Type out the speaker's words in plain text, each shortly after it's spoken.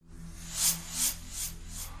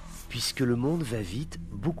Puisque le monde va vite,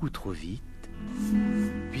 beaucoup trop vite,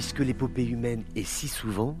 puisque l'épopée humaine est si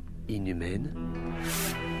souvent inhumaine,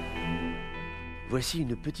 voici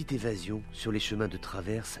une petite évasion sur les chemins de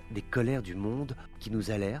traverse des colères du monde qui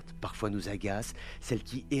nous alertent, parfois nous agacent, celles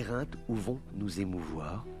qui éreintent ou vont nous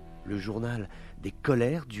émouvoir. Le journal des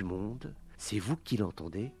colères du monde, c'est vous qui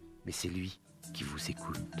l'entendez, mais c'est lui qui vous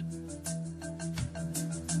écoute.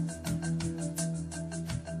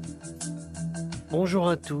 Bonjour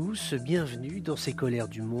à tous, bienvenue dans ces colères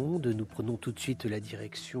du monde. Nous prenons tout de suite la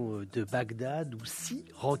direction de Bagdad où 6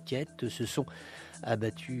 roquettes se sont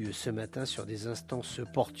abattues ce matin sur des instances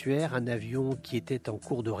portuaires. Un avion qui était en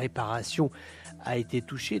cours de réparation a été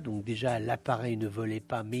touché, donc déjà l'appareil ne volait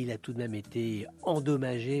pas, mais il a tout de même été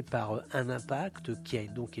endommagé par un impact qui a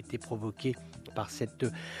donc été provoqué par cette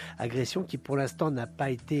agression qui pour l'instant n'a pas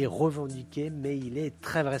été revendiquée, mais il est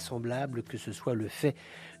très vraisemblable que ce soit le fait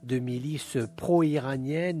de milices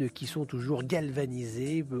pro-iraniennes qui sont toujours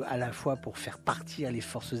galvanisées à la fois pour faire partir les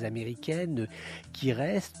forces américaines qui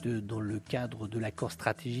restent dans le cadre de l'accord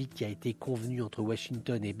stratégique qui a été convenu entre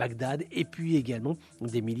Washington et Bagdad, et puis également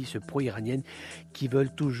des milices pro-iraniennes qui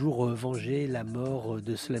veulent toujours venger la mort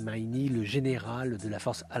de Soleimani, le général de la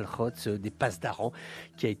force Al-Quds des passes d'Aran,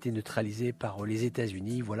 qui a été neutralisé par les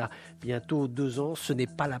États-Unis. Voilà, bientôt 2 ans. Ce n'est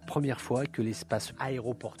pas la première fois que l'espace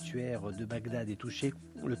aéroportuaire de Bagdad est touché.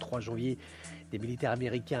 Le 3 janvier, des militaires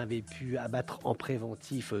américains avaient pu abattre en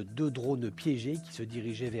préventif 2 drones piégés qui se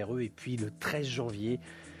dirigeaient vers eux. Et puis le 13 janvier,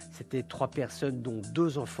 c'était 3 personnes, dont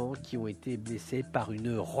 2 enfants, qui ont été blessés par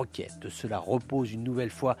une roquette. Cela repose une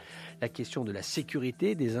nouvelle fois la question de la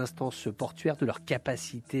sécurité des instances portuaires, de leur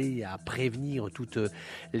capacité à prévenir toutes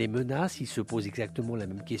les menaces. Il se pose exactement la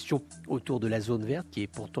même question autour de la zone verte, qui est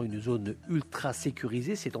pourtant une zone ultra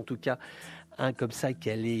sécurisée. C'est en tout cas comme ça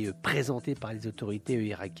qu'elle est présentée par les autorités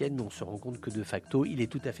irakiennes, mais on se rend compte que de facto, il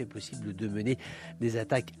est tout à fait possible de mener des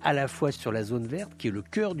attaques à la fois sur la zone verte, qui est le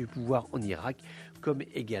cœur du pouvoir en Irak, comme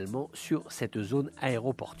également sur cette zone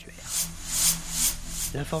aéroportuaire.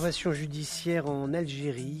 L'information judiciaire en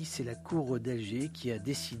Algérie, c'est la Cour d'Alger qui a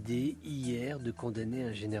décidé hier de condamner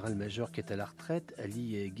un général-major qui est à la retraite,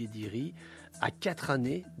 Ali Guediri, à 4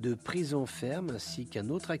 années de prison ferme, ainsi qu'un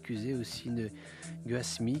autre accusé, Houssine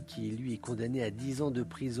Guasmi, qui lui est condamné à 10 ans de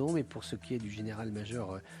prison. Mais pour ce qui est du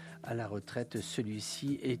général-major à la retraite,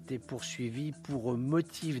 celui-ci était poursuivi pour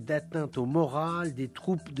motif d'atteinte au moral des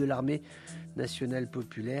troupes de l'armée nationale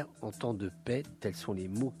populaire en temps de paix. Tels sont les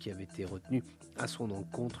mots qui avaient été retenus à son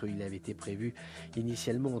encontre. Il avait été prévu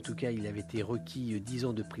initialement, en tout cas il avait été requis 10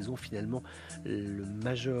 ans de prison. Finalement, le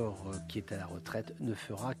major qui est à la retraite ne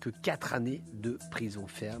fera que 4 années de prison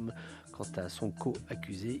ferme. Quant à son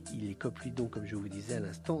co-accusé, il écope lui donc, comme je vous disais à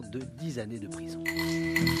l'instant, de 10 années de prison.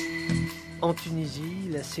 En Tunisie,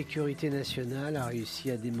 la sécurité nationale a réussi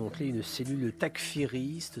à démanteler une cellule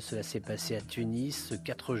takfiriste. Cela s'est passé à Tunis.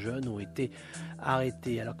 4 jeunes ont été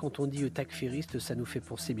arrêtés. Alors quand on dit takfiriste, ça nous fait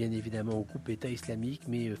penser bien évidemment au groupe État islamique,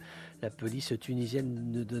 mais la police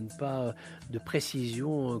tunisienne ne donne pas de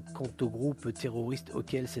précision quant au groupe terroriste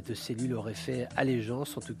auquel cette cellule aurait fait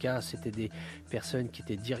allégeance. En tout cas, c'était des personnes qui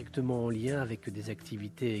étaient directement en lien avec des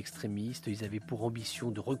activités extrémistes. Ils avaient pour ambition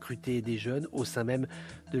de recruter des jeunes au sein même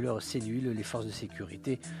de leur cellule. Les forces de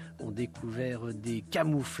sécurité ont découvert des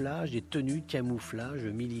camouflages, des tenues de camouflage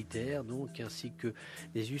militaires, donc, ainsi que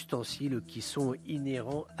des ustensiles qui sont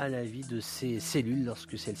inhérents à la vie de ces cellules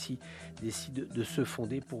lorsque celles-ci décident de se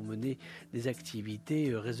fonder pour mener des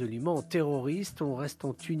activités résolument terroristes. On reste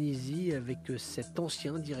en Tunisie avec cet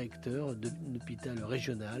ancien directeur d'un hôpital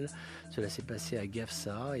régional. Cela s'est passé à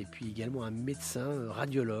Gafsa, et puis également un médecin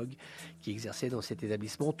radiologue qui exerçait dans cet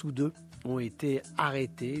établissement. Tous 2 ont été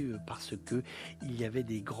arrêtés parce qu'il y avait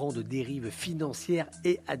des grandes dérives financières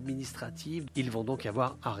et administratives. Ils vont donc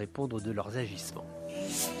avoir à répondre de leurs agissements.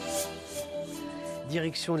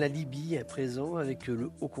 Direction la Libye à présent, avec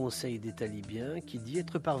le Haut Conseil d'État libyen qui dit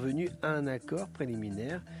être parvenu à un accord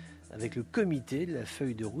préliminaire avec le comité de la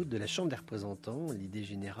feuille de route de la Chambre des représentants. L'idée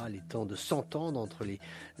générale étant de s'entendre entre les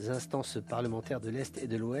instances parlementaires de l'Est et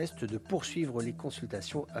de l'Ouest, de poursuivre les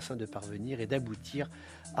consultations afin de parvenir et d'aboutir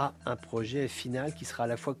à un projet final qui sera à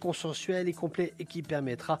la fois consensuel et complet et qui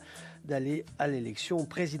permettra d'aller à l'élection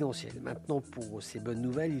présidentielle. Maintenant, pour ces bonnes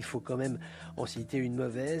nouvelles, il faut quand même en citer une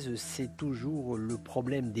mauvaise. C'est toujours le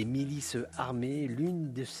problème des milices armées.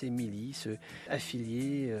 L'une de ces milices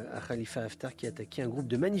affiliées à Khalifa Haftar qui a attaqué un groupe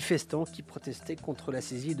de manifestants qui protestaient contre la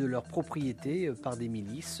saisie de leurs propriétés par des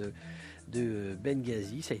milices de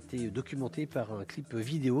Benghazi. Ça a été documenté par un clip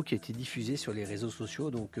vidéo qui a été diffusé sur les réseaux sociaux.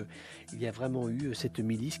 Donc il y a vraiment eu cette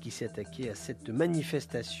milice qui s'est attaquée à cette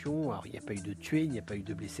manifestation. Alors il n'y a pas eu de tués, il n'y a pas eu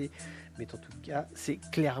de blessés, mais en tout cas c'est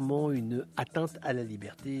clairement une atteinte à la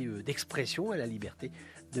liberté d'expression, à la liberté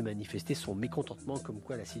de manifester son mécontentement, comme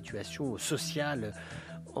quoi la situation sociale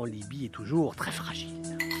en Libye est toujours très fragile.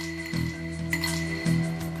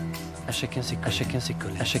 À chacun ses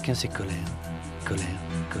colères, à chacun ses colères. Colère,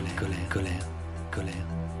 colère, colère, colère, colère.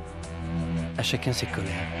 À chacun ses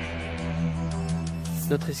colères.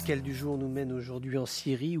 Notre escale du jour nous mène aujourd'hui en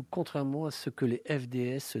Syrie où, contrairement à ce que les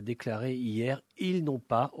FDS déclaraient hier, ils n'ont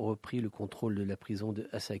pas repris le contrôle de la prison de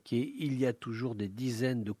Hasakeh. Il y a toujours des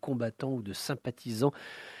dizaines de combattants ou de sympathisants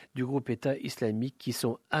du groupe État islamique qui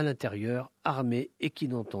sont à l'intérieur, armés et qui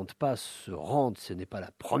n'entendent pas se rendre. Ce n'est pas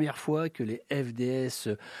la première fois que les FDS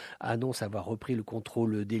annoncent avoir repris le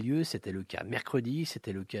contrôle des lieux. C'était le cas mercredi,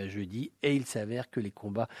 c'était le cas jeudi et il s'avère que les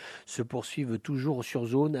combats se poursuivent toujours sur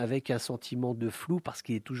zone avec un sentiment de flou parce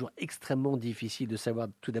qu'il est toujours extrêmement difficile de savoir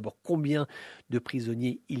tout d'abord combien de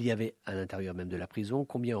prisonniers il y avait à l'intérieur même de la prison,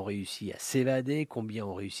 combien ont réussi à s'évader, combien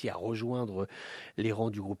ont réussi à rejoindre les rangs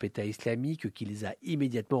du groupe État islamique qui les a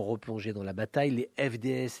immédiatement replongés dans la bataille. Les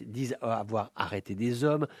FDS disent avoir arrêté des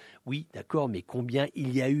hommes. Oui, d'accord, mais combien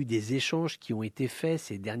il y a eu des échanges qui ont été faits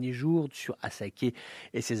ces derniers jours sur Hasakeh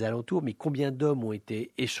et ses alentours, mais combien d'hommes ont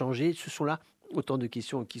été échangés? Ce sont là autant de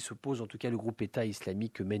questions qui se posent. En tout cas, le groupe État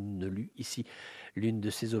islamique mène ici l'une de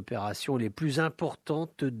ses opérations les plus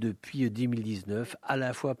importantes depuis 2019, à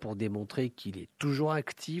la fois pour démontrer qu'il est toujours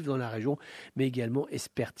actif dans la région, mais également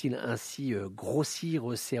espère-t-il ainsi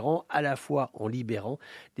grossir ses rangs, à la fois en libérant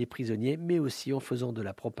des prisonniers, mais aussi en faisant de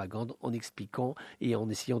la propagande, en expliquant et en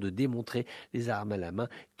essayant de démontrer les armes à la main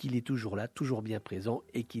qu'il est toujours là, toujours bien présent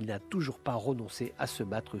et qu'il n'a toujours pas renoncé à se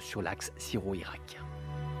battre sur l'axe syro-irakien.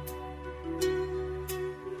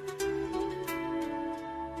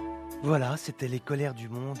 Voilà, c'était les colères du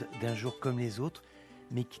monde d'un jour comme les autres,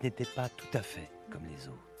 mais qui n'étaient pas tout à fait comme les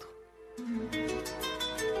autres.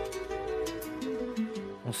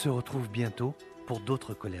 On se retrouve bientôt pour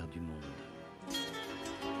d'autres colères du monde.